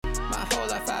My whole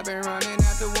life I've been running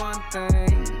after one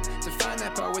thing, to find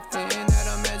that part within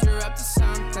that'll measure up to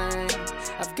something.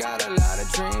 I've got a lot of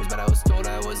dreams, but I was told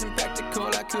I wasn't practical.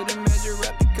 I couldn't measure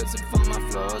up because of all my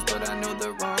flaws, but I know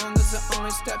they're wrong. Those are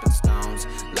only stepping stones.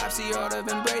 Life's the art of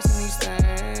embracing these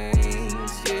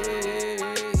things, yeah.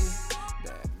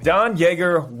 Don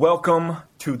Yaeger, welcome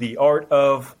to the Art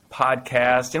of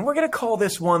Podcast, and we're going to call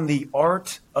this one the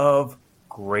Art of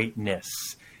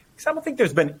Greatness. Because I don't think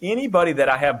there's been anybody that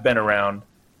I have been around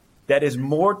that is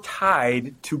more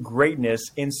tied to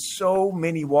greatness in so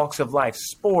many walks of life,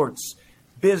 sports,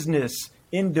 business,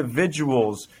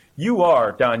 individuals. You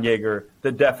are, Don Yaeger,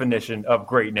 the definition of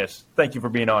greatness. Thank you for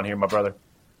being on here, my brother.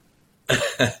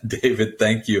 David,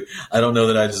 thank you. I don't know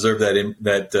that I deserve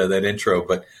that intro,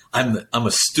 but I'm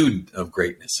a student of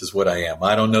greatness is what I am.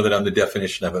 I don't know that I'm the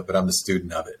definition of it, but I'm the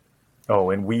student of it.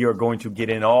 Oh, and we are going to get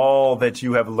in all that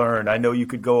you have learned. I know you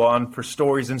could go on for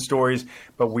stories and stories,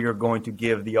 but we are going to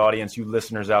give the audience, you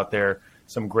listeners out there,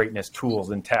 some greatness tools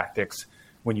and tactics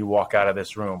when you walk out of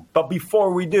this room. But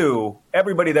before we do,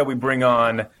 everybody that we bring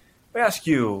on, we ask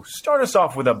you, start us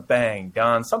off with a bang,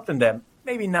 Don, something that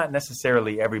maybe not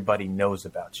necessarily everybody knows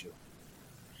about you.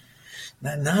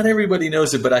 Not everybody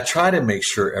knows it, but I try to make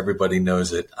sure everybody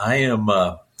knows it.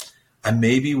 I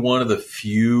may be one of the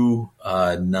few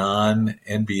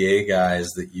non-NBA guys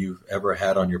that you've ever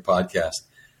had on your podcast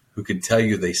who can tell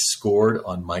you they scored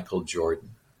on Michael Jordan.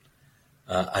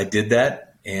 I did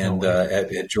that, and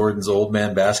at Jordan's old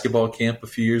man basketball camp a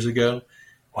few years ago,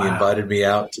 he invited me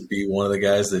out to be one of the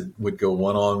guys that would go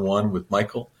one-on-one with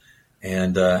Michael,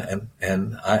 and I'm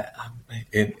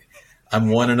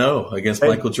 1-0 against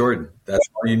Michael Jordan. That's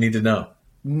all you need to know.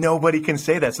 Nobody can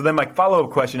say that. So then my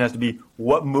follow-up question has to be,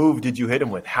 what move did you hit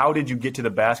him with? How did you get to the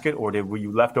basket, or were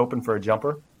you left open for a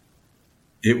jumper?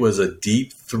 It was a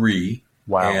deep three.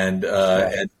 Wow. And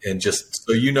just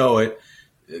so you know it,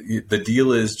 the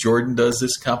deal is Jordan does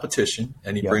this competition,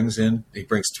 and he brings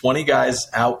 20 guys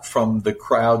out from the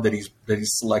crowd that he's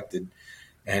selected,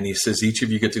 and he says, each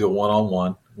of you get to go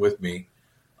one-on-one with me.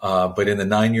 But in the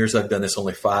 9 years I've done this,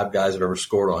 only 5 guys have ever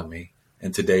scored on me.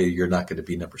 And today you're not going to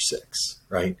be number 6,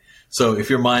 right? So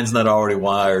if your mind's not already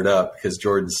wired up because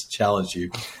Jordan's challenged you,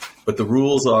 but the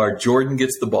rules are Jordan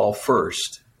gets the ball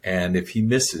first, and if he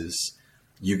misses,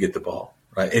 you get the ball,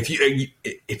 right? If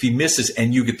he misses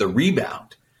and you get the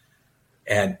rebound,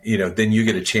 and then you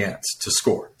get a chance to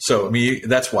score. So I mean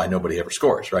that's why nobody ever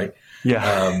scores, right?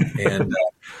 Yeah.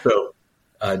 So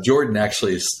Jordan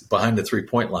actually is behind the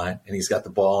 3-point line, and he's got the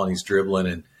ball and he's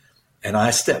dribbling and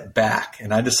I step back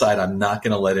and I decide I'm not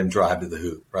going to let him drive to the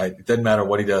hoop, right? It doesn't matter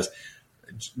what he does.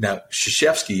 Now,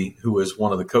 Krzyzewski, who was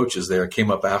one of the coaches there,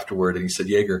 came up afterward and he said,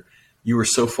 Yaeger, you were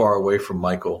so far away from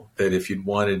Michael that if you'd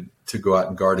wanted to go out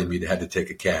and guard him, you'd had to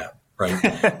take a cab, right?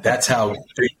 That's how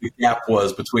big the gap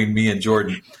was between me and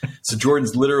Jordan. So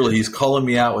Jordan's he's calling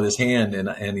me out with his hand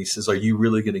and he says, are you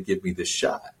really going to give me this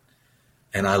shot?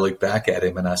 And I looked back at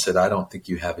him and I said, I don't think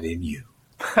you have it in you.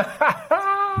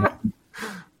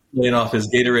 Laying off his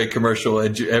Gatorade commercial,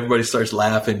 and everybody starts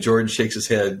laughing. Jordan shakes his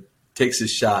head, takes his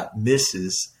shot,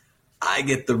 misses. I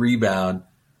get the rebound.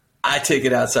 I take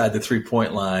it outside the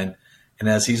 3-point line. And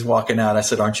as he's walking out, I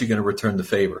said, aren't you going to return the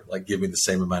favor? Like, give me the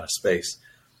same amount of space.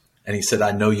 And he said,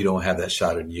 I know you don't have that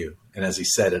shot in you. And as he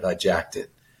said it, I jacked it.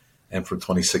 And from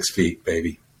 26 feet,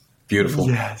 baby. Beautiful.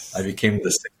 Yes. I became the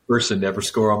 6th person to ever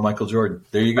score on Michael Jordan.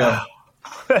 There you go.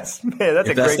 That's a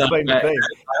great claim to fame.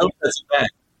 I hope that's a bang.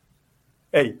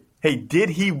 Hey, did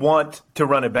he want to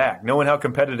run it back, knowing how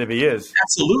competitive he is?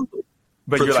 Absolutely.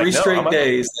 But for you're 3 like, no, straight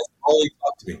days, that's all he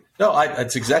talked to me. No,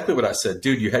 that's exactly what I said.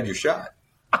 Dude, you had your shot.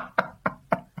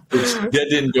 That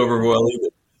didn't go over well either.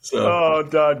 So,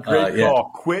 Don, great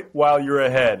call. Quit while you're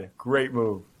ahead. Great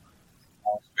move.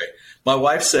 Great. My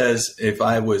wife says if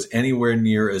I was anywhere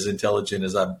near as intelligent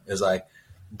as I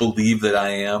believe that I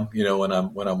am, when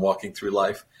I'm walking through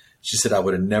life, she said I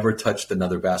would have never touched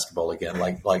another basketball again.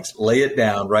 Like lay it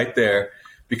down right there,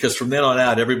 because from then on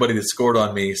out, everybody that scored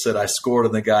on me said I scored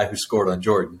on the guy who scored on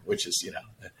Jordan, which is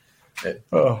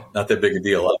not that big a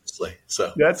deal, obviously.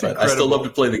 So that's incredible. I still love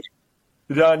to play the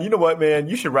game. Don, you know what, man?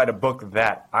 You should write a book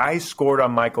that I scored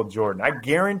on Michael Jordan. I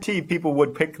guarantee people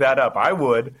would pick that up. I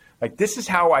would. Like, this is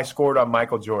how I scored on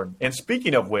Michael Jordan. And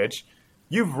speaking of which,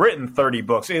 you've written 30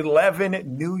 books,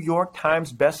 11 New York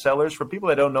Times bestsellers. For people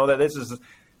that don't know that,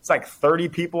 it's like 30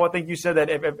 people, I think you said, that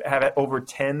have over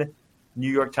 10 New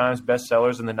York Times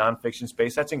bestsellers in the nonfiction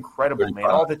space. That's incredible, man.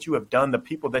 All that you have done, the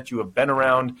people that you have been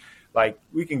around, like,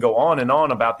 we can go on and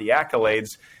on about the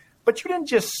accolades. But you didn't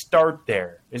just start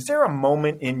there. Is there a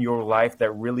moment in your life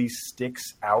that really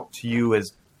sticks out to you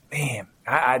as, man,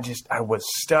 I was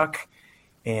stuck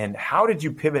And how did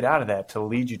you pivot out of that to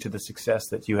lead you to the success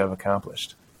that you have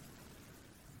accomplished?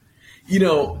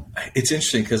 It's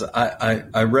interesting because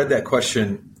I read that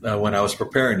question when I was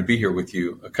preparing to be here with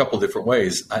you a couple different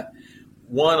ways.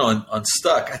 One on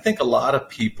Stuck, I think a lot of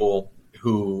people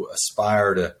who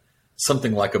aspire to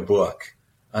something like a book,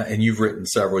 and you've written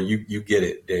several, you get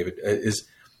it, David, is,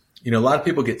 a lot of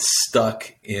people get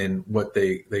stuck in what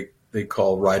they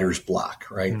call writer's block,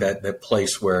 right? Mm-hmm. That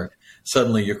place where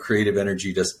suddenly your creative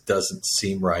energy just doesn't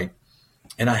seem right.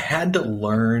 And I had to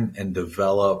learn and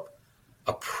develop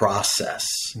a process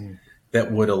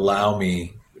that would allow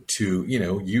me to,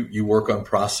 you work on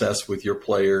process with your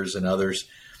players and others.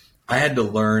 I had to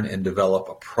learn and develop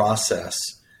a process,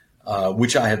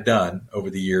 which I have done over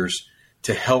the years,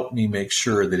 to help me make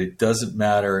sure that it doesn't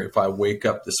matter if I wake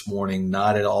up this morning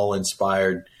not at all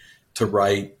inspired to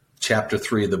write chapter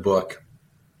 3 of the book.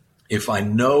 If I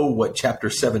know what chapter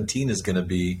 17 is going to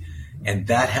be, and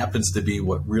that happens to be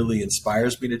what really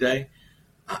inspires me today,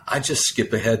 I just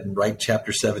skip ahead and write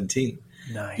chapter 17.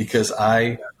 Nice. Because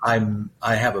I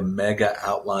have a mega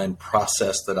outline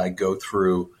process that I go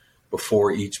through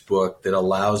before each book that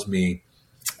allows me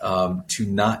to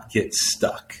not get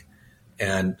stuck.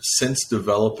 And since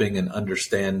developing and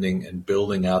understanding and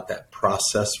building out that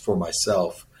process for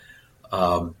myself,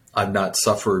 I've not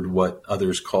suffered what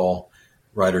others call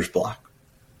writer's block.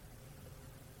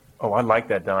 Oh, I like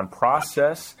that, Don.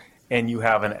 Process, and you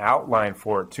have an outline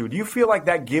for it too. Do you feel like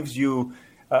that gives you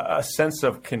a sense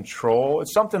of control?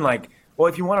 It's something like, well,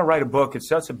 if you want to write a book, it's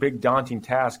such a big, daunting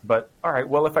task. But all right,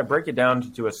 well, if I break it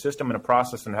down to a system and a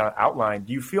process and how to outline,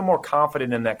 do you feel more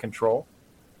confident in that control?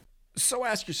 So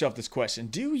ask yourself this question.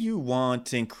 Do you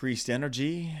want increased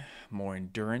energy, more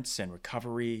endurance and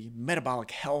recovery,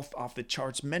 metabolic health off the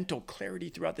charts, mental clarity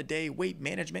throughout the day, weight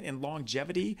management, and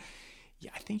longevity?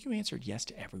 Yeah, I think you answered yes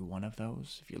to every one of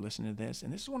those if you're listening to this.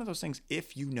 And this is one of those things,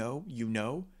 if you know,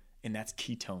 and that's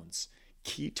ketones.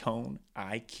 Ketone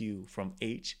IQ from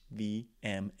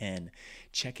HVMN.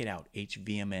 Check it out,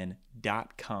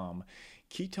 hvmn.com.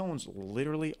 Ketones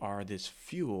literally are this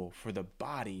fuel for the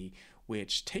body,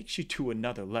 which takes you to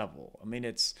another level. I mean,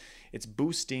 it's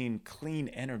boosting clean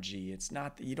energy. It's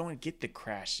not that you don't get the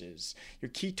crashes. Your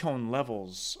ketone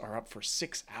levels are up for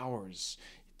 6 hours.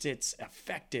 It's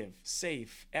effective,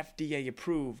 safe, FDA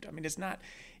approved. I mean, it's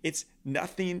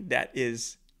nothing that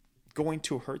is going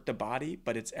to hurt the body,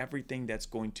 but it's everything that's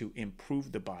going to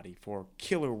improve the body for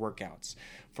killer workouts,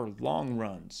 for long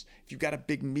runs. If you've got a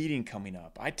big meeting coming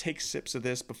up, I take sips of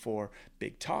this before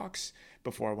big talks,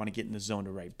 before I want to get in the zone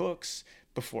to write books,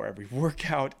 before every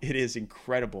workout. It is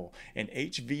incredible. And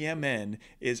HVMN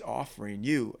is offering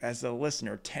you, as a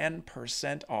listener,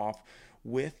 10% off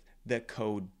with the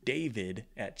code DAVID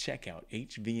at checkout,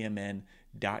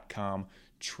 hvmn.com.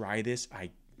 Try this. I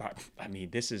mean,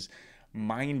 this is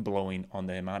mind-blowing on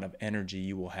the amount of energy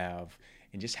you will have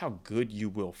and just how good you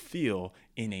will feel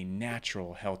in a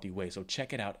natural, healthy way. So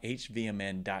check it out,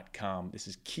 hvmn.com. This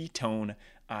is Ketone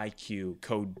IQ,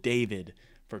 code DAVID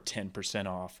for 10%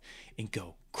 off, and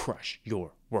go crush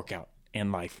your workout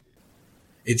and life.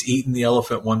 It's eating the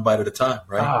elephant one bite at a time,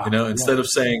 right? Instead of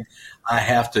saying I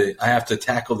have to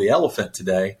tackle the elephant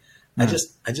today, I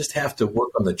just have to work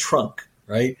on the trunk,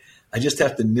 right? I just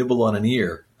have to nibble on an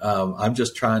ear. I'm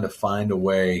just trying to find a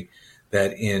way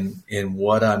that in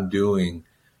what I'm doing,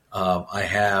 I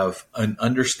have an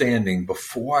understanding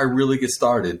before I really get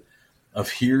started of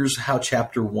here's how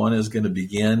chapter 1 is going to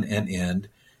begin and end.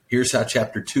 Here's how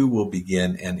chapter 2 will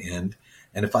begin and end.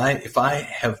 And if I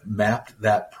have mapped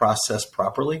that process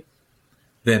properly,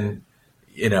 then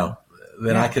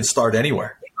I can start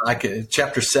anywhere.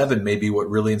 Chapter 7 may be what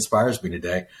really inspires me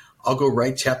today. I'll go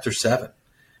write chapter 7.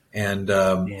 And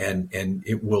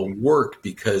it will work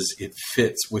because it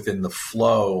fits within the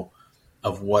flow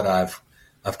of what I've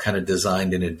kind of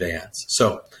designed in advance.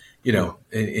 So,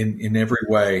 in every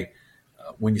way,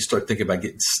 when you start thinking about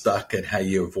getting stuck and how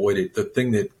you avoid it, the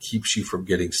thing that keeps you from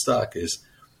getting stuck is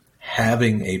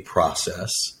having a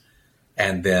process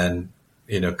and then,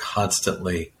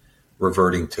 constantly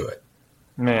reverting to it.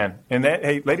 Man, and that,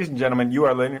 hey, ladies and gentlemen, you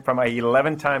are learning from an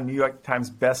 11-time New York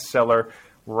Times bestseller.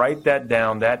 Write that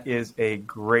down. That is a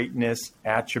greatness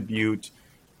attribute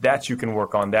that you can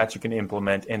work on, that you can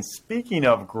implement. And speaking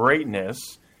of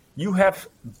greatness, you have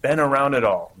been around it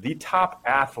all. The top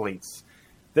athletes,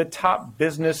 the top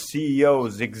business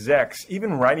CEOs, execs,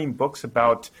 even writing books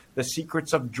about the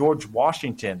secrets of George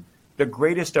Washington, the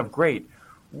greatest of great.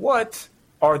 What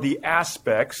are the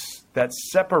aspects that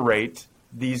separate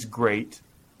these great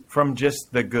from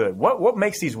just the good? What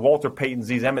makes these Walter Paytons,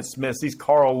 these Emmett Smiths, these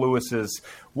Carl Lewises,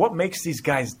 what makes these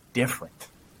guys different?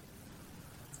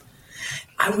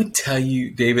 I would tell you,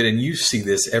 David, and you see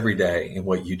this every day in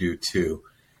what you do too.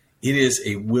 It is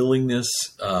a willingness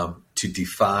to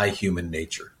defy human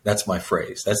nature. That's my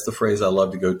phrase. That's the phrase I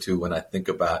love to go to when I think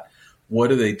about what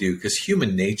do they do? Because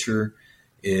human nature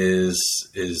is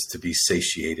to be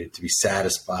satiated, to be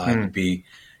satisfied, to be,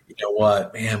 you know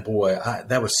what, man, boy,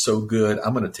 that was so good.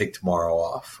 I'm going to take tomorrow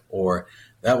off. Or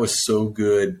that was so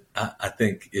good. I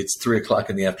think it's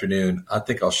 3:00 in the afternoon. I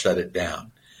think I'll shut it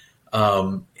down.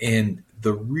 And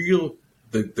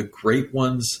the great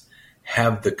ones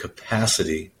have the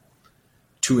capacity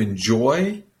to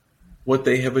enjoy what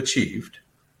they have achieved,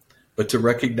 but to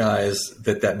recognize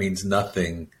that that means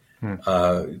nothing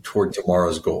toward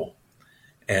tomorrow's goal.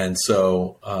 And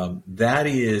so that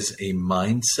is a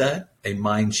mindset, a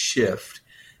mind shift.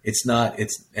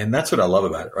 And that's what I love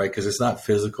about it, right? Because it's not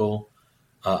physical.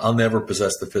 I'll never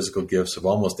possess the physical gifts of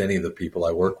almost any of the people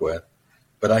I work with,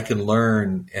 but I can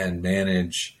learn and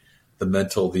manage the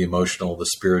mental, the emotional, the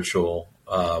spiritual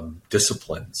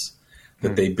disciplines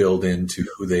that they build into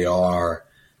who they are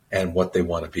and what they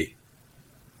want to be.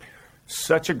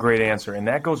 Such a great answer. And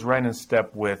that goes right in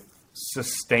step with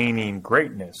sustaining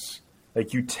greatness.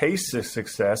 Like, you taste the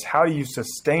success. How do you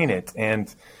sustain it?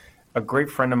 And a great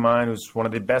friend of mine who's one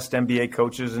of the best NBA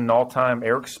coaches in all time,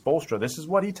 Eric Spoelstra, this is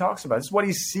what he talks about. This is what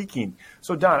he's seeking.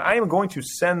 So, Don, I am going to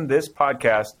send this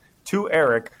podcast to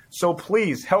Eric. So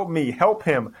please help me, help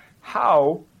him.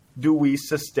 How do we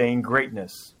sustain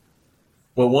greatness?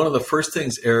 Well, one of the first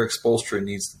things Eric Spoelstra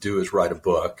needs to do is write a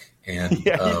book. And he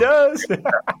does. he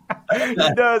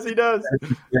does.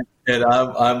 And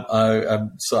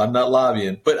I'm not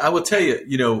lobbying, but I will tell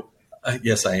you,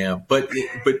 yes, I am. But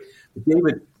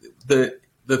David,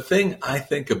 the thing I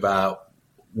think about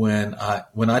when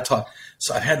I talk,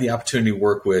 so I've had the opportunity to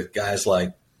work with guys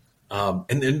like,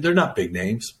 and they're not big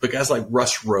names, but guys like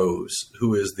Russ Rose,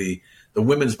 who is the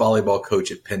women's volleyball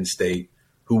coach at Penn State,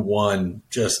 who won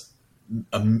just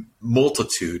a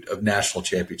multitude of national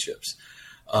championships.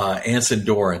 Anson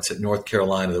Dorrance at North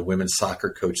Carolina, the women's soccer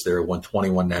coach there, won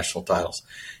 21 national titles.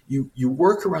 You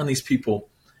work around these people,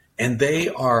 and they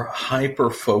are hyper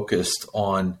focused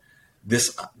on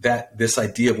this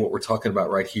idea of what we're talking about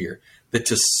right here. That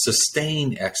to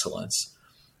sustain excellence,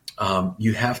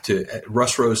 you have to.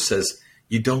 Russ Rose says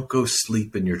you don't go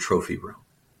sleep in your trophy room,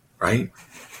 right?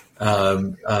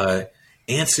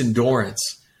 Anson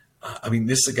Dorrance.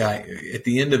 This is a guy at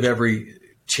the end of every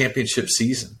championship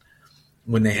season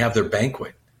when they have their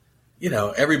banquet.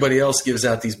 Everybody else gives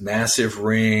out these massive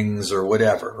rings or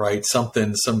whatever, right? Some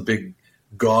big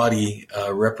gaudy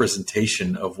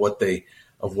representation of what they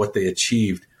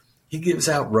achieved. He gives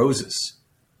out roses,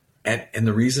 and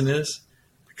the reason is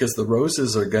because the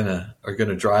roses are gonna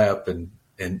dry up and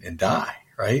die,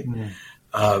 right?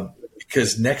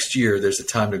 Because next year there's a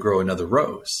time to grow another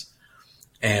rose.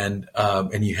 And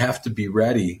you have to be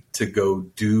ready to go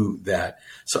do that.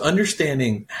 So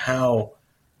understanding how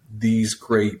these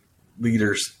great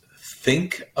leaders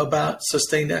think about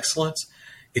sustained excellence,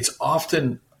 it's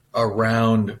often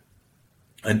around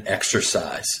an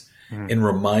exercise in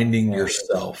reminding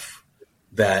yourself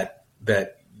that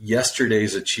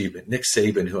yesterday's achievement. Nick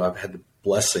Saban, who I've had the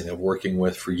blessing of working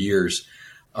with for years,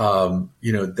 that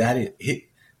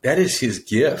is his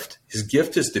gift. His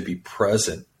gift is to be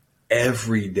present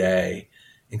every day,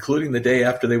 including the day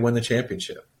after they win the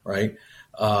championship, right?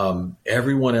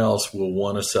 Everyone else will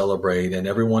want to celebrate, and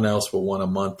everyone else will want a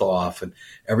month off, and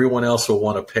everyone else will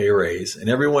want a pay raise, and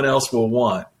everyone else will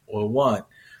want.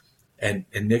 And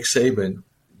Nick Saban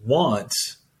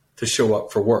wants to show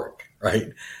up for work,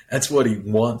 right? That's what he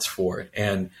wants for it.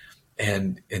 And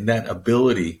that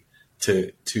ability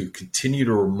to continue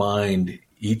to remind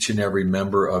each and every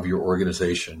member of your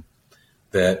organization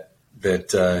that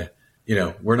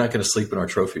we're not going to sleep in our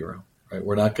trophy room, right?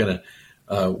 We're not going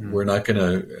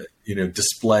to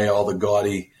display all the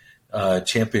gaudy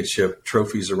championship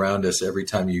trophies around us every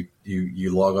time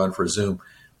you log on for Zoom.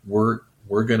 We're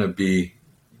going to be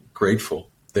grateful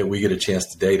that we get a chance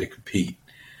today to compete,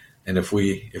 and if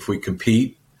we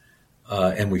compete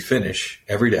and we finish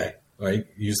every day, right?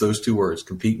 Use those two words: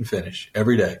 compete and finish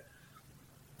every day.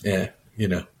 Yeah,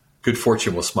 good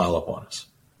fortune will smile upon us.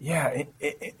 Yeah, and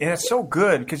it's so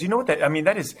good because you know what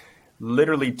that is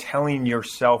literally telling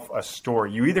yourself a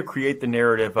story. You either create the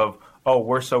narrative of, oh,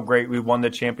 we're so great, we won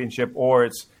the championship, or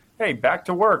it's, hey, back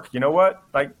to work. You know what?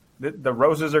 Like the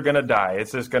roses are going to die.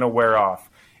 It's just going to wear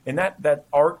off. And that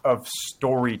art of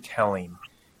storytelling,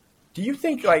 do you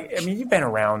think, you've been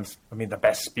around, the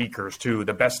best speakers too,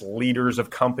 the best leaders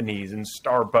of companies and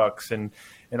Starbucks and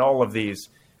all of these.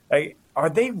 Are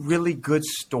they really good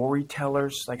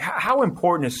storytellers? Like, how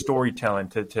important is storytelling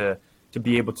to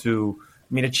be able to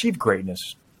achieve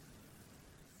greatness?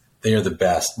 They are the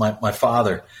best. My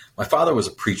father was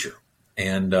a preacher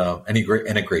and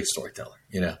a great storyteller.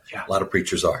 A lot of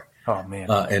preachers are. Oh man.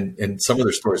 And some of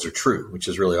their stories are true, which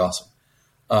is really awesome.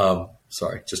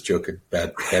 Sorry, just joking.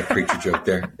 Bad preacher joke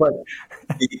there. But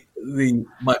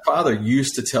my father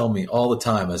used to tell me all the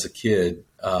time as a kid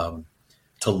to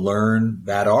learn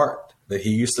that art. That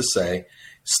he used to say,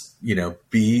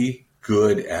 be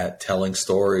good at telling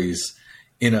stories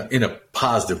in a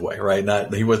positive way,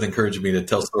 right? He wasn't encouraging me to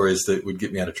tell stories that would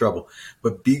get me out of trouble,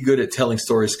 but be good at telling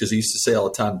stories, because he used to say all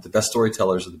the time that the best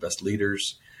storytellers are the best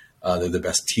leaders. They're the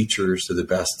best teachers. They're the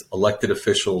best elected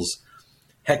officials.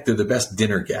 Heck, they're the best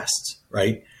dinner guests,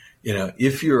 right?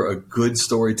 If you're a good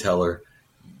storyteller,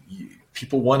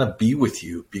 people want to be with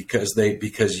you because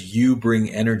you bring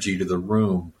energy to the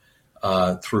room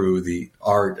through the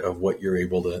art of what you're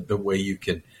able to, the way you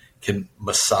can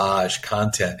massage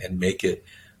content and make it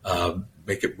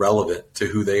relevant to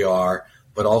who they are,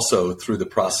 but also through the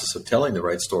process of telling the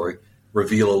right story,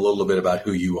 reveal a little bit about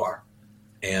who you are.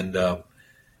 And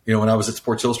when I was at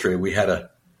Sports Illustrated, we had a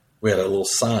little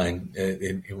sign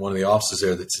in one of the offices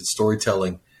there that said,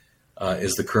 "Storytelling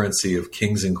is the currency of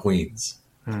kings and queens."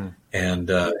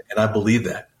 And I believe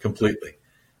that completely.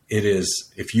 It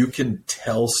is, if you can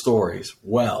tell stories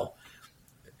well,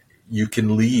 you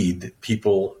can lead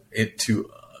people into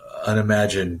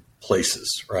unimagined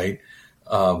places, right?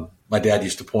 My dad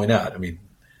used to point out,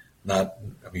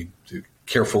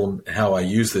 careful in how I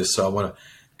use this. So I want to,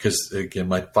 because again,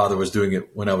 my father was doing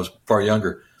it when I was far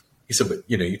younger. He said, but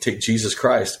you take Jesus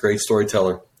Christ, great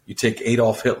storyteller. You take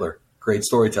Adolf Hitler, great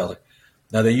storyteller.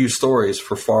 Now they use stories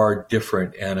for far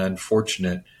different and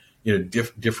unfortunate,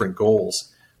 different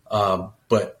goals.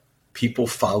 But people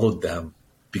followed them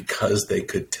because they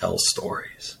could tell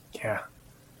stories. Yeah.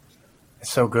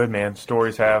 It's so good, man.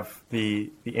 Stories have the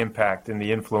impact and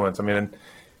the influence.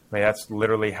 That's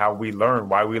literally how we learn,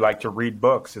 why we like to read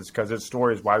books. It's because it's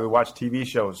stories, why we watch TV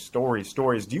shows, stories.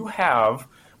 Do you have,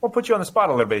 I'll put you on the spot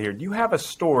a little bit here. Do you have a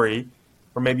story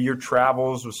or maybe your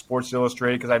travels with Sports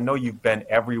Illustrated? Because I know you've been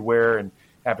everywhere and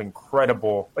have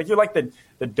incredible, you're like the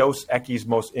Dos Equis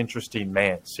most interesting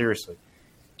man, seriously.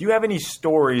 Do you have any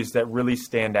stories that really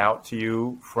stand out to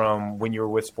you from when you were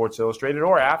with Sports Illustrated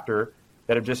or after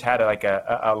that have just had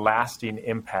a lasting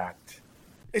impact?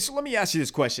 Hey, so let me ask you this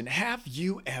question. Have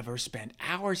you ever spent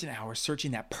hours and hours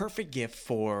searching that perfect gift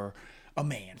for a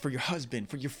man, for your husband,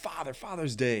 for your father,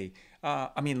 Father's Day?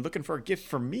 Looking for a gift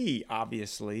for me,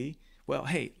 obviously. Well,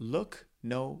 hey, look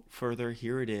no further.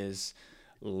 Here it is.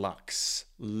 Luxe.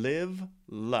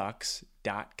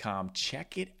 LiveLuxe.com.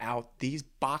 Check it out. These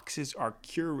boxes are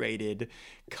curated,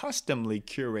 customly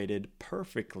curated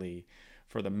perfectly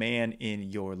for the man in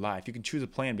your life. You can choose a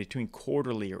plan between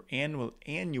quarterly or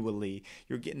annually.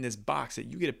 You're getting this box that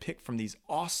you get to pick from these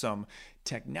awesome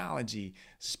technology,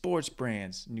 sports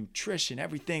brands, nutrition,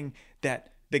 everything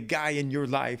that the guy in your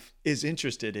life is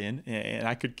interested in. And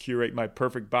I could curate my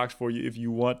perfect box for you. If you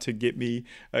want to get me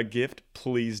a gift,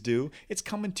 please do. It's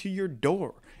coming to your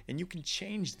door, and you can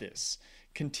change this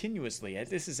continuously.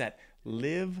 This is at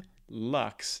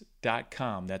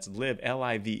LiveLuxe.com. That's live,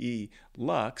 L-I-V-E,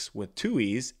 Lux with two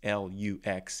E's,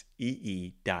 Luxee.com.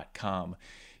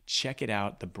 Check it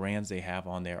out. The brands they have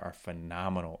on there are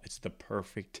phenomenal. It's the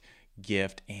perfect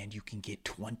gift, and you can get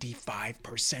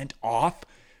 25% off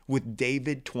with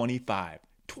David 25.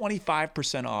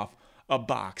 25% off a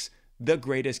box. The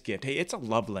greatest gift. Hey, it's a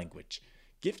love language.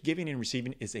 Gift giving and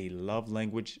receiving is a love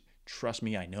language. Trust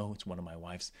me, I know it's one of my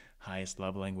wife's highest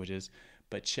love languages.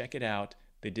 But check it out.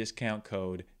 The discount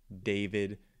code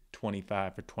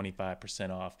David25 for 25%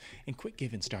 off. And quit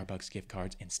giving Starbucks gift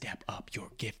cards and step up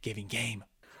your gift giving game.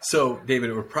 So, David,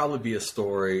 it would probably be a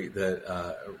story that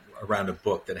around a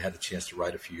book that I had the chance to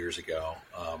write a few years ago.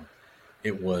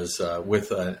 It was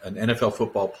with an NFL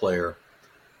football player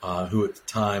who at the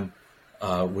time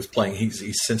was playing.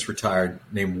 He's since retired,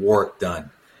 named Warwick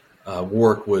Dunn.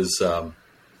 Warwick was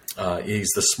he's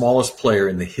the smallest player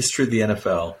in the history of the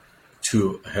NFL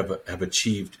to have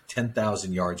achieved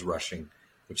 10,000 yards rushing,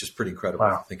 which is pretty incredible.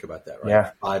 Wow. If you think about that, right?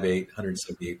 Yeah. 5'8",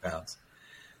 178 pounds.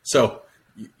 So,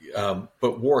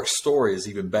 but Warwick's story is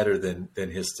even better than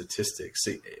his statistics.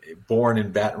 Born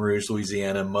in Baton Rouge,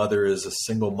 Louisiana, mother is a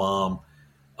single mom.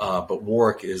 But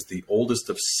Warwick is the oldest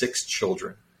of 6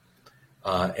 children,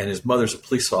 and his mother's a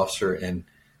police officer,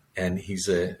 and he's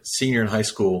a senior in high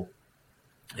school,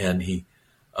 and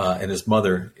his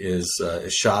mother is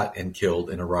shot and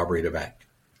killed in a robbery at a bank.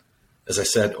 As I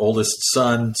said, oldest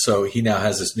son, so he now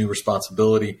has this new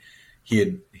responsibility. He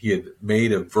had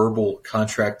made a verbal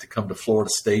contract to come to Florida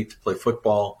State to play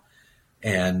football.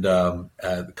 And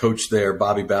the coach there,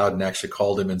 Bobby Bowden, actually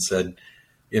called him and said,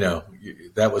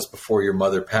 that was before your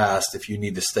mother passed. If you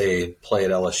need to stay and play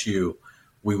at LSU,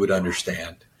 we would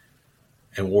understand.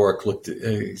 And Warwick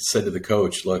said to the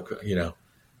coach, look,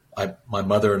 my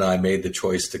mother and I made the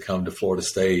choice to come to Florida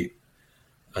State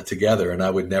together, and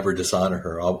I would never dishonor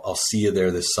her. I'll see you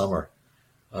there this summer,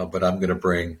 but I'm going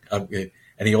to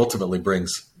and he ultimately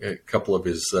brings a couple of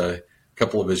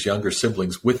his younger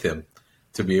siblings with him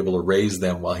to be able to raise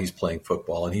them while he's playing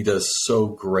football. And he does so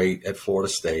great at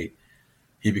Florida State.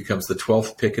 He becomes the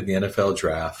 12th pick in the NFL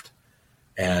draft,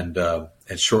 and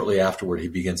shortly afterward, he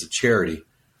begins a charity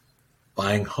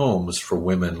buying homes for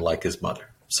women like his mother,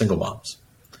 single moms.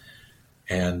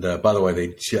 And by the way,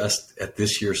 they just at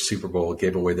this year's Super Bowl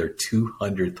gave away their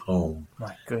 200th home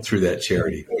through that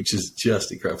charity, which is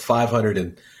just incredible.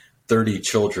 530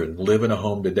 children live in a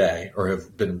home today or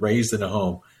have been raised in a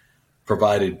home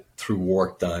provided through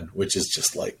Warwick Dunn, which is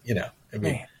just like,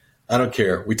 man. I don't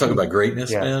care. We talk about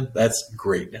greatness, man. That's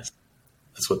greatness.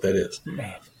 That's what that is.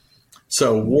 Man.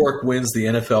 So Warwick wins the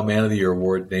NFL Man of the Year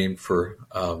award, named for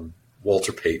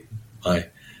Walter Payton,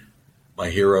 my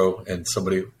hero, and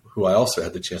somebody who I also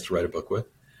had the chance to write a book with.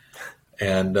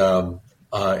 And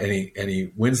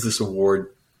he wins this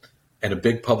award, and a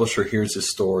big publisher hears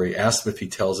his story, asks him if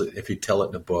he'd tell it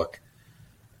in a book,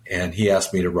 and he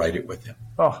asked me to write it with him.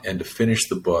 And to finish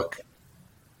the book,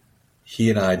 he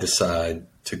and I decide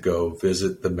to go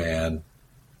visit the man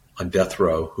on death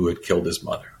row who had killed his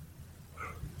mother.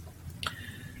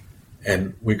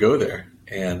 And we go there,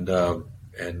 and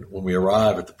when we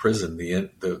arrive at the prison,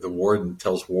 the warden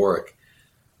tells Warwick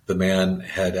the man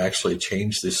had actually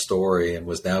changed his story and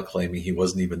was now claiming he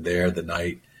wasn't even there the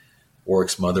night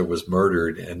Warwick's mother was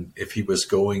murdered. And if he was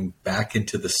going back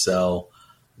into the cell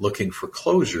looking for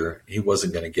closure, he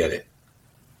wasn't going to get it.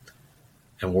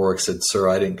 And Warwick said, "Sir,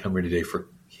 I didn't come here today for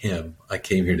him. I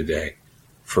came here today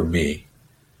for me."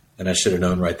 And I should have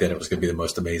known right then it was going to be the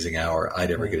most amazing hour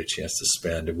I'd ever get a chance to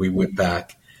spend. And we went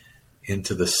back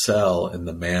into the cell, and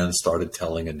the man started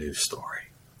telling a new story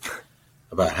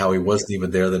about how he wasn't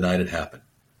even there the night it happened.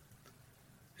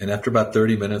 And after about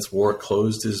 30 minutes, Warwick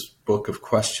closed his book of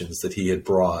questions that he had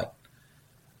brought,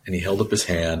 and he held up his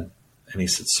hand, and he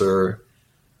said, "Sir,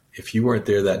 if you weren't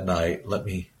there that night, let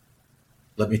me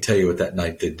tell you what that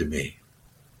night did to me."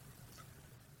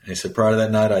 And he said, "Prior to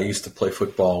that night, I used to play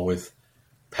football with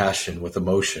passion, with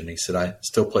emotion." He said, "I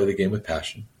still play the game with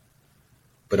passion,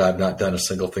 but I've not done a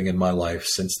single thing in my life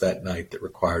since that night that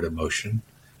required emotion,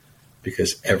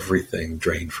 because everything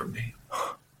drained from me."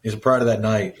 He said, "Prior to that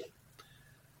night,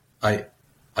 I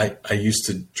used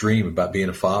to dream about being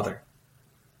a father.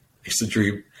 I used to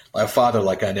dream like a father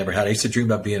like I never had. I used to dream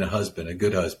about being a husband, a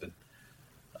good husband,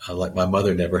 like my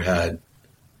mother never had."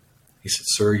 He said,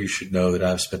 "Sir, you should know that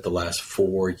I've spent the last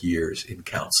 4 years in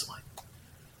counseling,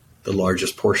 the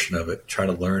largest portion of it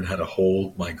trying to learn how to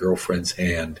hold my girlfriend's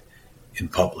hand in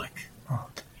public,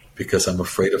 because I'm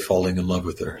afraid of falling in love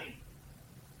with her,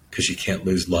 because you can't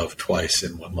lose love twice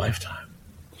in one lifetime."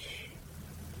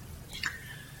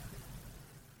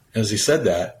 As he said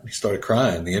that, he started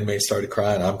crying. The inmates started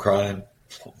crying. I'm crying.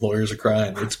 Lawyers are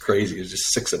crying. It's crazy. There's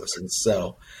just 6 of us in the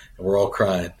cell, and we're all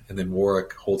crying. And then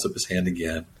Warwick holds up his hand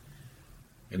again,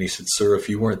 and he said, "Sir, if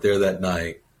you weren't there that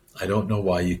night, I don't know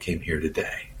why you came here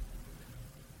today,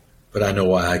 but I know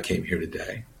why I came here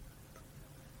today.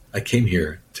 I came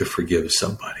here to forgive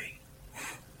somebody."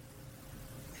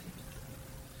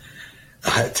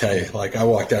 I tell you, like, I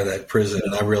walked out of that prison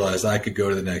and I realized I could go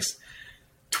to the next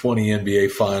 20 NBA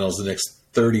finals, the next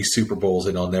 30 Super Bowls,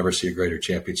 and I'll never see a greater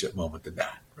championship moment than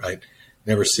that, right?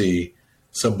 Never see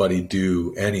somebody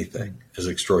do anything as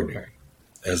extraordinary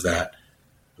as that.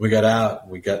 We got out,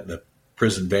 we got in the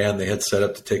prison van they had set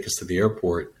up to take us to the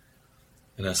airport.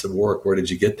 And I said, "Warwick, where did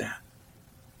you get that?"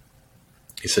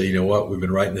 He said, "You know what? We've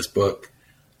been writing this book,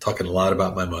 talking a lot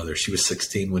about my mother. She was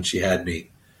 16 when she had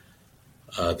me.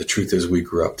 The truth is we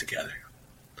grew up together."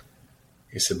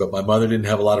 He said, "But my mother didn't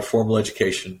have a lot of formal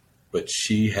education, but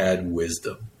she had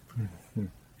wisdom.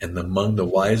 And among the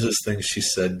wisest things she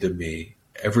said to me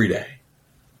every day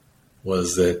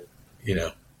was that,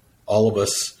 all of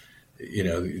us,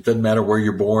 it doesn't matter where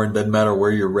you're born, doesn't matter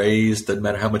where you're raised, doesn't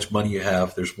matter how much money you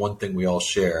have, there's one thing we all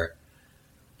share,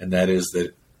 and that is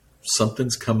that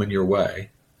something's coming your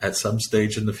way at some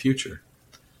stage in the future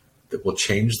that will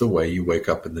change the way you wake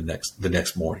up in the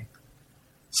next morning.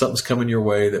 Something's coming your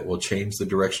way that will change the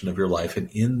direction of your life. And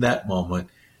in that moment,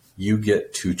 you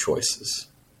get 2 choices.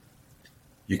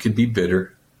 You can be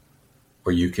bitter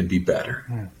or you can be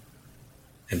better.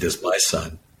 And as my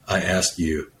son, I ask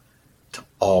you to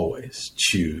always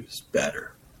choose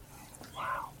better."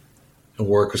 Wow. And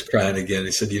Warwick was crying again.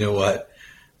 He said, you know what?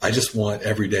 I just want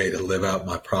every day to live out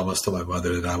my promise to my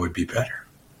mother that I would be better.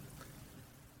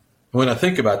 When I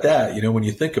think about that, when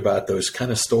you think about those kind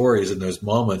of stories and those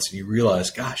moments and you realize,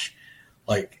 gosh,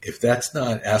 like if that's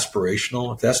not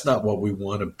aspirational, if that's not what we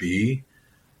want to be,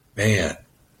 man,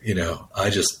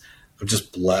 I'm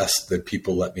just blessed that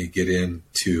people let me get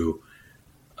into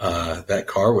that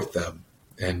car with them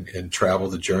and travel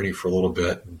the journey for a little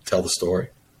bit and tell the story.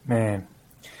 Man,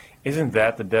 isn't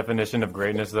that the definition of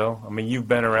greatness, though? I mean, you've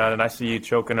been around, and I see you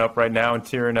choking up right now and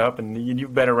tearing up, and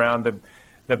you've been around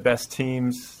the best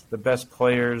teams, the best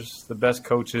players, the best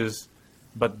coaches,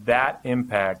 but that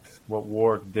impact, what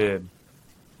Warwick did,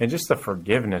 and just the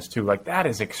forgiveness, too, like that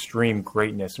is extreme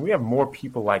greatness. And we have more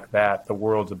people like that, the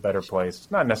world's a better place.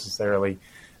 It's not necessarily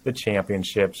the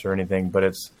championships or anything, but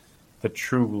it's the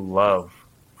true love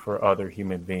for other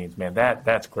human beings. Man,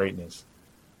 that's greatness.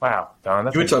 Wow, Don.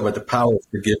 You were talking about the power of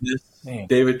forgiveness. Man.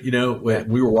 David, when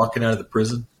we were walking out of the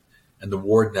prison and the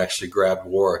warden actually grabbed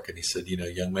Warwick and he said,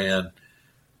 young man,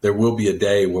 there will be a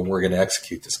day when we're going to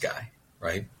execute this guy,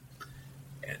 right?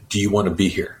 And do you want to be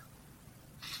here?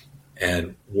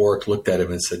 And Warwick looked at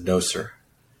him and said, no, sir.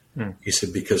 He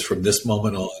said, because from this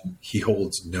moment on, he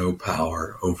holds no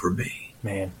power over me.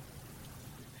 Man.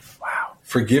 Wow.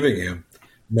 Forgiving him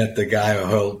meant the guy who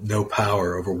held no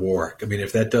power over Warwick. I mean,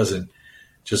 if that doesn't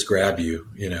just grab you,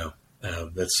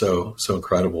 that's so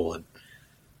incredible. And,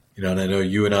 and I know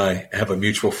you and I have a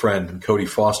mutual friend, Cody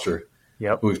Foster,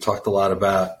 who we've talked a lot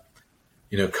about.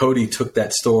 Cody took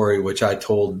that story, which I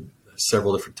told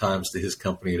several different times to his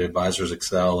company at Advisors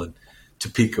Excel and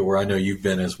Topeka, where I know you've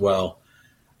been as well.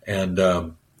 And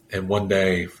one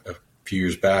day, a few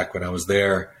years back when I was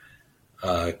there,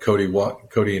 Cody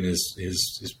and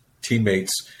his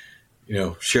teammates,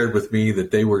 shared with me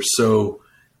that they were so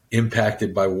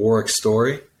impacted by Warwick's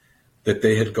story that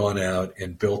they had gone out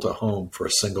and built a home for a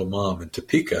single mom in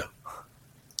Topeka.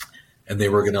 And they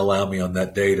were going to allow me on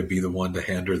that day to be the one to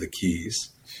hand her the keys.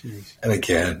 Jeez. And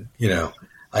again,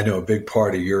 I know a big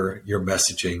part of your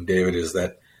messaging, David, is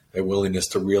that willingness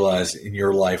to realize in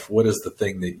your life, what is the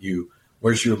thing that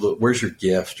where's your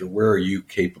gift, or where are you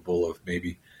capable of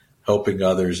maybe helping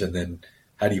others? And then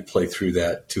how do you play through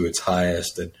that to its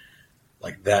highest? And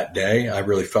like that day, I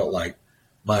really felt like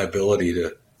my ability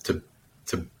to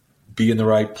be in the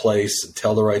right place and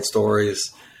tell the right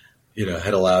stories,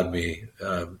 had allowed me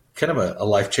kind of a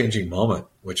life-changing moment,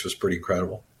 which was pretty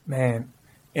incredible. Man.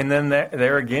 And then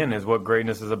there again is what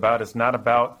greatness is about. It's not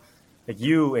about like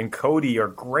you and Cody are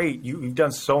great. You've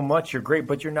done so much. You're great,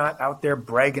 but you're not out there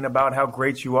bragging about how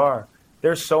great you are.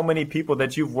 There's so many people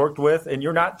that you've worked with, and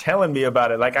you're not telling me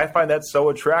about it. Like, I find that so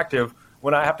attractive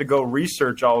when I have to go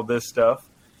research all of this stuff.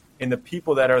 And the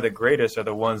people that are the greatest are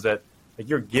the ones that like,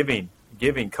 you're giving.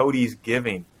 Cody's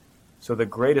giving. So the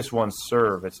greatest ones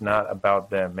serve. It's not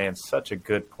about them. Man, such a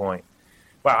good point.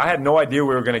 Wow, I had no idea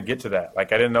we were going to get to that.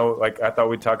 Like, I didn't know, like, I thought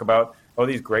we'd talk about,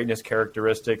 these greatness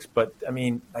characteristics. But, I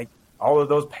mean, like, all of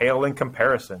those pale in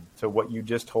comparison to what you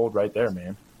just told right there,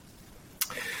 man.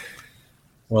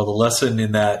 Well, the lesson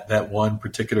in that one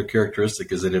particular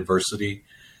characteristic is that adversity,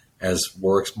 as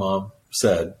Warwick's mom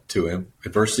said to him,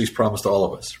 adversity is promised to all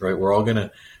of us, right? We're all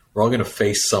gonna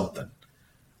face something.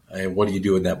 And what do you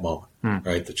do in that moment,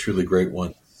 right? The truly great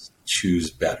ones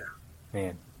choose better.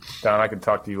 Man, Don, I could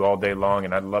talk to you all day long,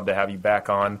 and I'd love to have you back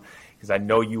on because I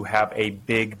know you have a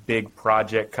big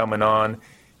project coming on.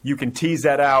 You can tease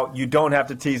that out. You don't have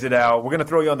to tease it out. We're going to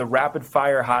throw you on the rapid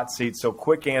fire hot seat. So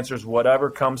quick answers, whatever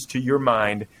comes to your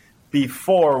mind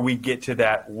before we get to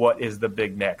that, what is the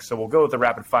big next? So we'll go with the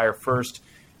rapid fire first.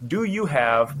 Do you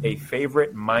have a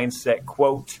favorite mindset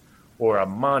quote or a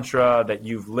mantra that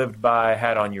you've lived by,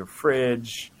 had on your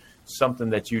fridge, something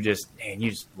that you just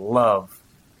love?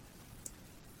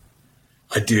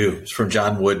 I do. It's from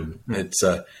John Wooden. It's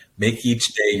make each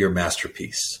day your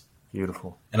masterpiece.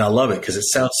 Beautiful. And I love it because it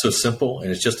sounds so simple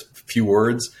and it's just a few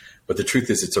words, but the truth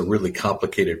is it's a really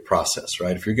complicated process,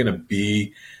 right? If you're going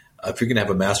to have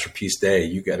a masterpiece day,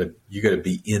 you got to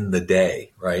be in the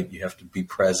day, right? You have to be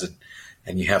present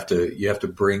and you have to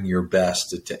bring your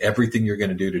best to everything you're going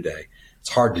to do today. It's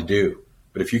hard to do,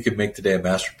 but if you could make today a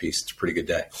masterpiece, it's a pretty good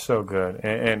day. So good.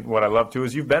 And what I love too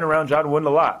is you've been around John Wooden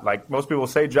a lot. Like most people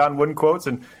say John Wooden quotes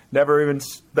and never even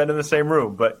been in the same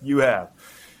room, but you have.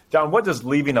 John, what does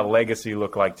leaving a legacy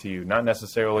look like to you? Not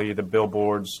necessarily the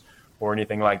billboards or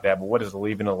anything like that, but what is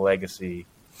leaving a legacy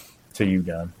to you,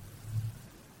 John?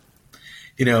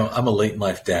 I'm a late in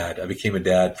life dad. I became a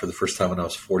dad for the first time when I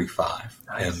was 45.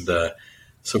 Nice. And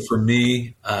so for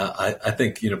me, I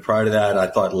think, prior to that, I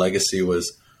thought legacy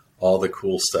was all the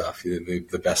cool stuff, the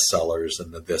bestsellers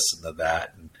and the this and the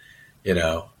that.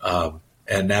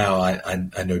 And now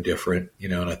I know different,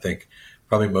 and I think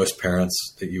probably most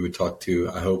parents that you would talk to,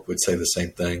 I hope, would say the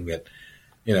same thing, that,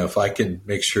 if I can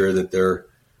make sure that they're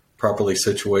properly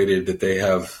situated, that they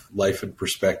have life in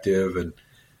perspective, and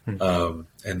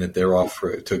that they're off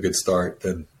to a good start,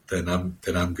 then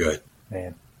I'm good.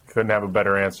 Man, couldn't have a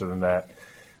better answer than that.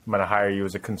 I'm going to hire you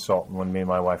as a consultant when me and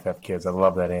my wife have kids. I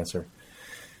love that answer.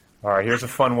 All right, here's a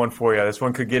fun one for you. This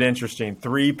one could get interesting.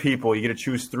 3 people. You get to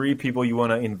choose 3 people you want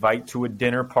to invite to a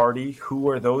dinner party. Who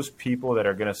are those people that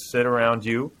are going to sit around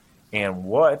you, and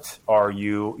what are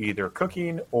you either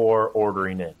cooking or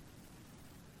ordering in?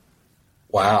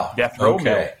 Wow. Death row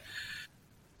okay.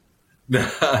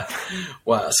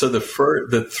 Wow. So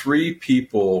the 3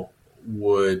 people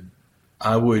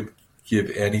I would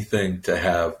give anything to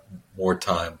have more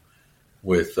time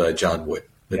with John Wood.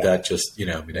 That just,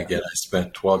 again, I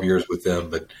spent 12 years with him,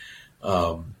 but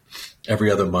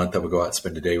every other month I would go out and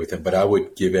spend a day with him. But I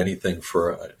would give anything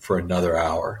for another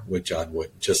hour with John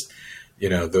Wood. Just,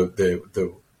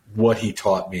 the what he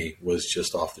taught me was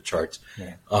just off the charts.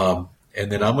 Yeah. And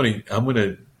then I'm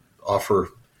gonna offer,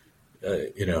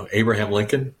 Abraham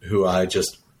Lincoln, who I've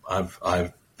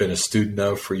been a student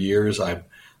of for years. I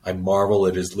marvel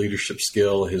at his leadership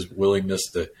skill, his willingness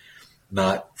to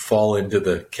not fall into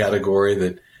the category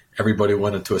that everybody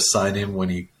wanted to assign him when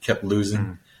he kept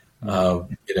losing,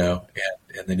 and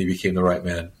then he became the right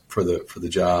man for the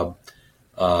job.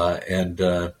 And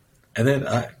then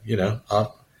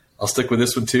I'll stick with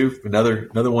this one too.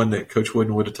 Another one that Coach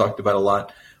Wooden would have talked about a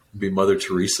lot would be Mother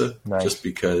Teresa, nice. Just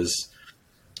because,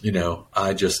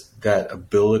 that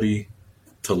ability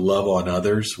to love on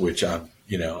others, which I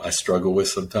struggle with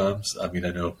sometimes. I mean,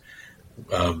 I know,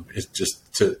 it's just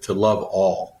to love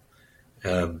all.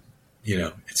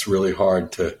 It's really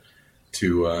hard to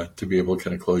be able to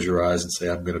kind of close your eyes and say,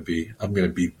 I'm going to be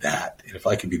that. And if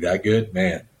I can be that good,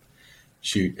 man,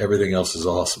 shoot, everything else is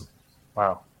awesome.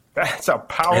 Wow. That's a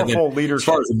powerful leadership.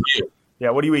 As far as the meal, yeah.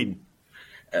 What are you eating?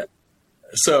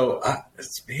 So,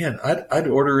 I'd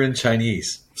order in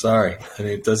Chinese. Sorry. I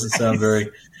mean, it doesn't sound very,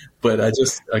 but I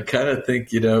kind of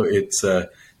think, it's the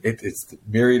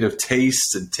myriad of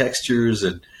tastes and textures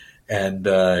and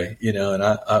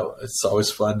it's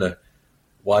always fun to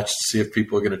watch to see if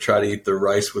people are going to try to eat their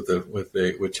rice with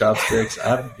chopsticks.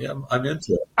 I'm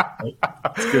into it.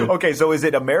 It's good. Okay, so is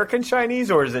it American Chinese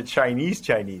or is it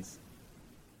Chinese?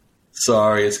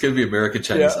 Sorry, it's going to be American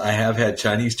Chinese. Yeah. I have had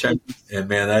Chinese, and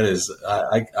man, that is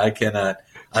I cannot.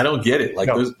 I don't get it.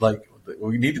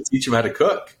 We need to teach them how to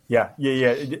cook. Yeah.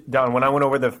 Don, when I went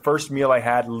over, the first meal I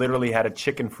had literally had a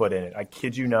chicken foot in it. I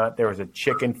kid you not, there was a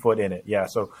chicken foot in it. Yeah,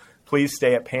 so please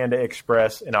stay at Panda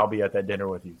Express, and I'll be at that dinner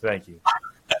with you. Thank you.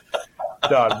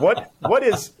 Don,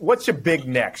 what's your big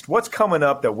next? What's coming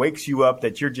up that wakes you up,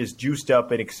 that you're just juiced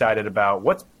up and excited about?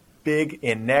 What's big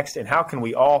and next, and how can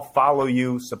we all follow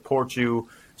you, support you,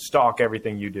 stalk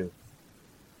everything you do?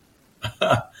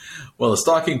 Well, the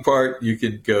stalking part, you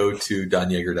can go to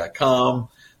donyaeger.com.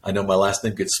 I know my last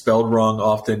name gets spelled wrong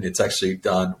often. It's actually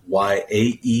Don,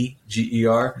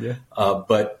 Yaeger. Yeah.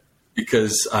 But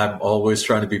because I'm always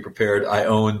trying to be prepared, I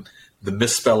own the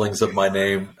misspellings of my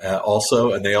name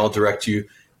also, and they all direct you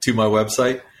to my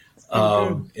website.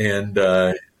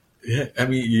 Yeah, I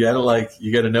mean, you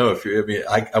gotta know if you're. I mean,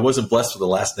 I wasn't blessed with a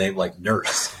last name like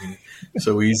Nurse. I mean,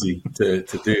 so easy to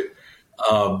do.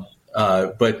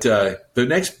 But the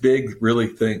next big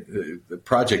the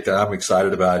project that I'm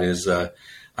excited about is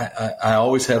I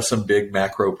always have some big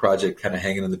macro project kind of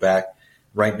hanging in the back.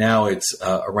 Right now, it's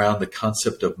around the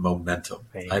concept of momentum.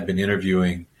 I've been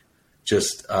interviewing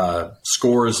just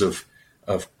scores of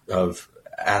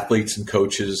athletes and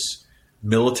coaches,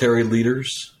 military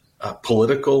leaders,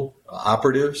 political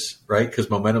operatives, right? Because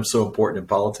momentum is so important in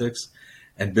politics,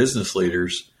 and business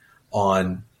leaders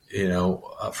on,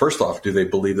 first off, do they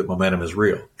believe that momentum is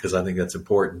real? Because I think that's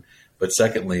important. But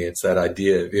secondly, it's that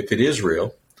idea, if it is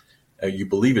real, you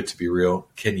believe it to be real,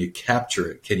 can you capture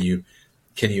it? Can you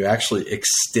actually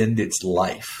extend its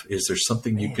life? Is there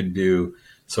something you can do?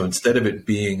 So instead of it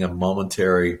being a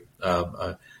momentary,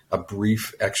 a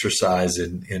brief exercise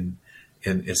in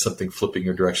something flipping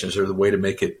your direction, is there a way to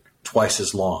make it twice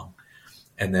as long?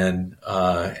 And then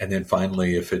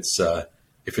finally, if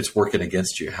it's working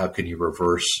against you, how can you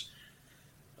reverse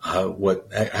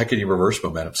how can you reverse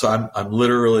momentum? So I'm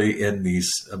literally in these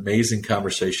amazing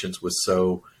conversations with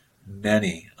so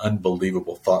many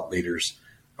unbelievable thought leaders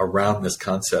around this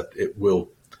concept. It will,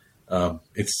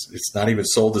 it's not even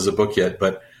sold as a book yet,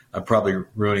 but I'm probably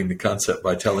ruining the concept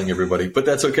by telling everybody, but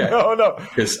that's okay. No,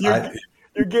 because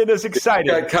you're getting us excited.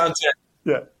 Got content.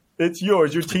 Yeah. It's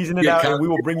yours. You're teasing it out, and we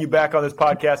will bring you back on this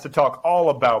podcast to talk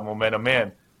all about momentum.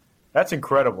 Man, that's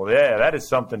incredible. Yeah, that is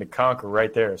something to conquer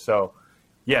right there. So,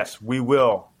 yes, we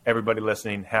will, everybody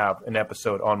listening, have an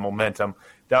episode on momentum.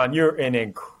 Don, you're an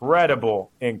incredible,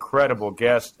 incredible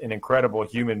guest, an incredible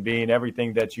human being,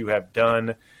 everything that you have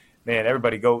done. Man,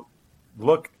 everybody go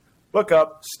look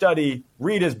up, study,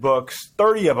 read his books,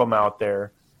 30 of them out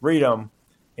there. Read them.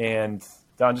 And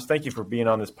Don, just thank you for being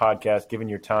on this podcast, giving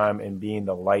your time and being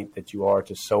the light that you are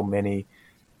to so many.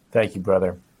 Thank you,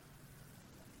 brother.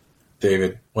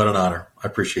 David, what an honor. I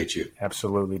appreciate you.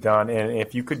 Absolutely, Don. And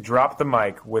if you could drop the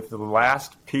mic with the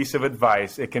last piece of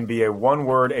advice, it can be a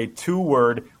 1-word, a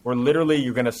 2-word, where literally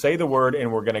you're going to say the word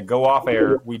and we're going to go off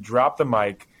air. We drop the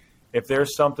mic. If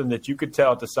there's something that you could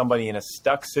tell to somebody in a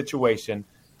stuck situation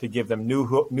to give them new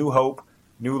hope,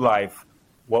 new life,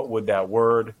 what would that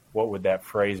word, what would that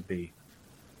phrase be?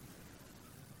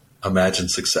 Imagine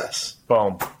success.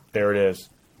 Boom. There it is.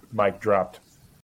 Mic dropped.